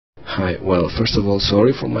Hi. Well, first of all,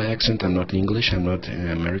 sorry for my accent. I'm not English. I'm not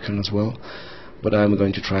American as well, but I'm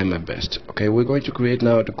going to try my best. Okay, we're going to create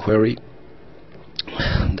now the query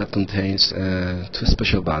that contains two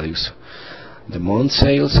special values: the month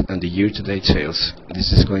sales and the year-to-date sales.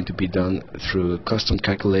 This is going to be done through custom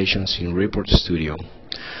calculations in Report Studio.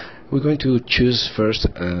 We're going to choose first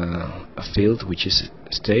a field which is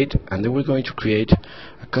state, and then we're going to create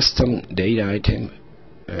a custom date item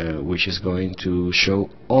which is going to show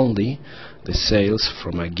only the sales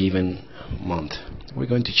from a given month. We're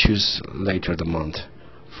going to choose later the month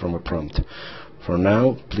from a prompt. For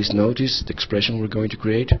now, please notice the expression we're going to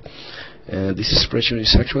create. This expression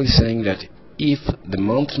is actually saying that if the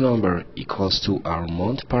month number equals to our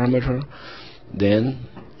month parameter, then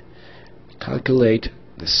calculate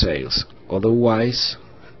the sales, otherwise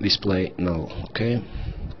display null. Okay,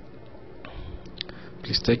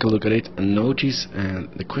 please take a look at it and notice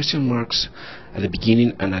the question marks at the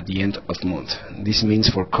beginning and at the end of month. This means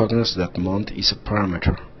for Cognos that month is a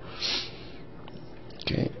parameter.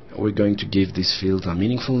 Okay, we're going to give this field a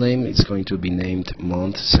meaningful name. It's going to be named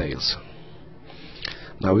month sales.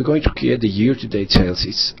 Now we're going to create the year-to-date sales.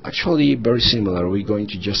 It's actually very similar. We're going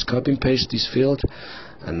to just copy and paste this field,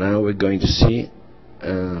 and now we're going to see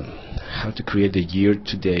how to create the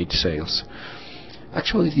year-to-date sales.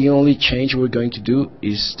 Actually, the only change we're going to do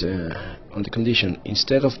is on the condition.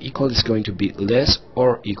 Instead of equal, it's going to be less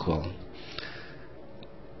or equal.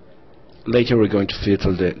 Later we're going to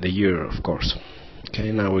filter the year, of course.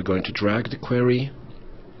 Okay, now we're going to drag the query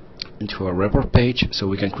into our report page so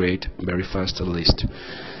we can create very fast a list.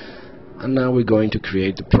 And now we're going to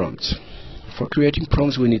create the prompts. For creating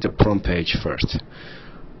prompts, we need a prompt page first.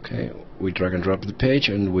 Okay, we drag and drop the page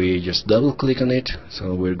and we just double click on it.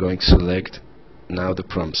 So we're going to select now the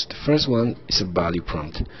prompts. The first one is a value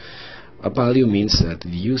prompt. A value means that the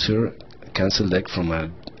user can select from a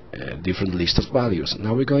different list of values.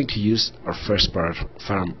 Now we're going to use our first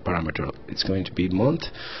parameter. It's going to be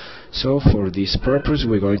month. So for this purpose,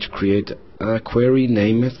 we're going to create a query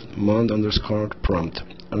named month_prompt,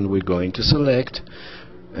 and we're going to select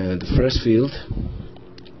the first field,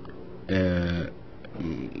 the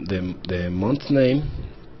month name,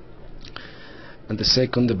 and the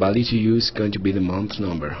second, the value to use, is going to be the month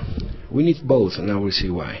number. We need both, and now we'll see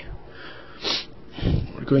why.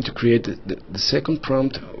 We're going to create the second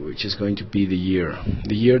prompt, which is going to be the year.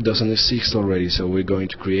 The year doesn't exist already, so we're going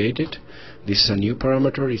to create it. This is a new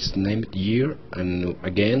parameter. It's named year, and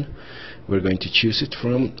again we're going to choose it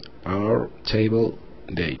from our table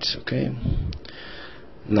dates. Okay,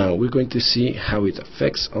 now we're going to see how it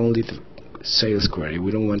affects only the sales query. We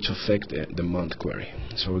don't want to affect the month query,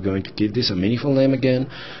 so we're going to give this a meaningful name again.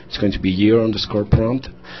 It's going to be year_prompt.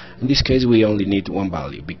 In this case we only need one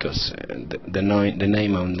value because the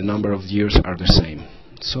name and the number of years are the same.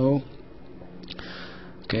 So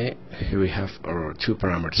okay, here we have our two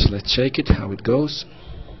parameters. Let's check it how it goes.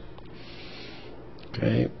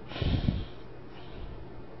 Okay,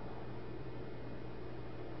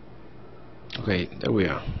 there we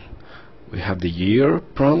are. We have the year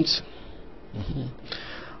prompts.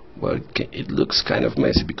 Well, it looks kind of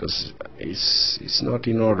messy because it's not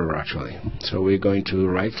in order actually. So we're going to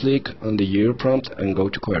right click on the year prompt and go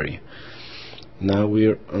to query. Now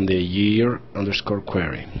we're on the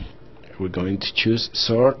year_query. We're going to choose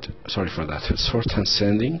sort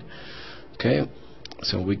ascending. Okay,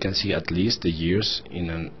 so we can see at least the years in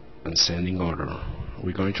an ascending order.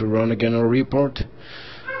 We're going to run again our report,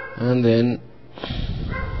 and then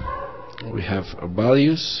we have our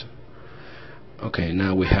values. Okay,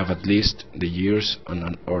 now we have at least the years on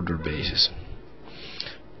an order basis.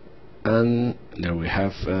 And there we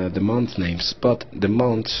have the month names, but the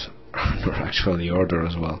months are not actually ordered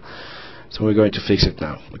as well. So we're going to fix it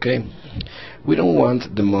now. Okay, we don't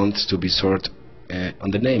want the months to be sorted on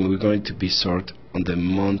the name. We're going to be sorted on the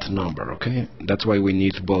month number. Okay, that's why we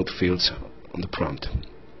need both fields on the prompt.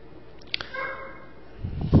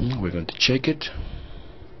 We're going to check it.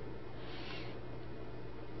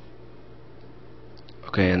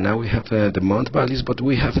 Okay, and now we have the month values, but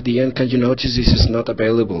we have at the end, can you notice this is not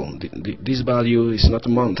available? This value is not a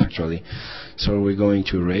month actually. So we're going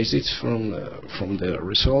to erase it from the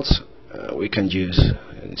results. We can use,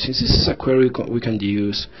 since this is a query, we can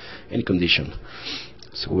use any condition.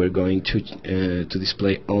 So we're going to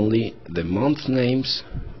display only the month names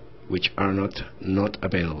which are not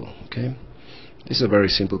available. Okay, this is a very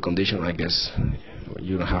simple condition. I guess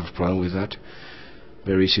you don't have a problem with that.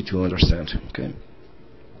 Very easy to understand. Okay.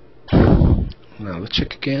 Now let's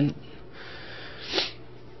check again,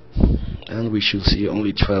 and we should see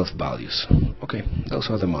only 12 values. Okay, those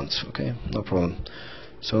are the months. Okay, no problem.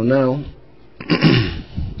 So now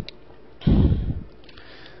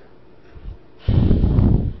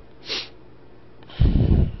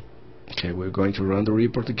We're going to run the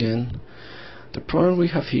report again. The problem we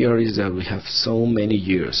have here is that we have so many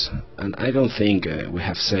years, and I don't think we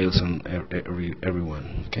have sales on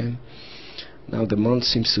everyone. Okay. Now the month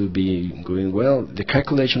seems to be going well. The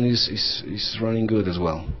calculation is running good as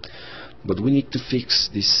well, but we need to fix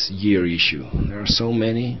this year issue. There are so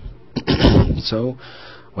many. So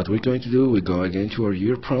what we're going to do, we go again to our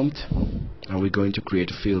year prompt, and we're going to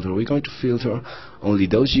create a filter. We're going to filter only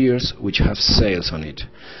those years which have sales on it.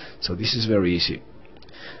 So this is very easy.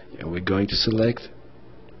 We're going to select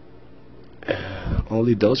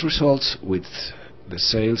only those results with the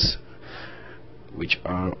sales which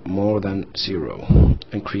are more than 0,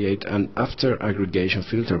 and create an after aggregation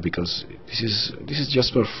filter, because this is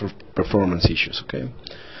just for performance issues. Okay.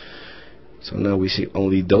 So now we see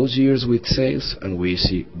only those years with sales, and we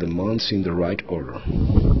see the months in the right order.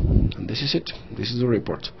 And this is it. This is the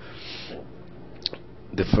report.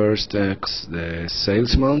 The first the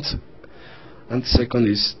sales month, and the second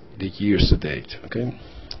is the years to date. Okay.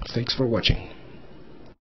 Thanks for watching.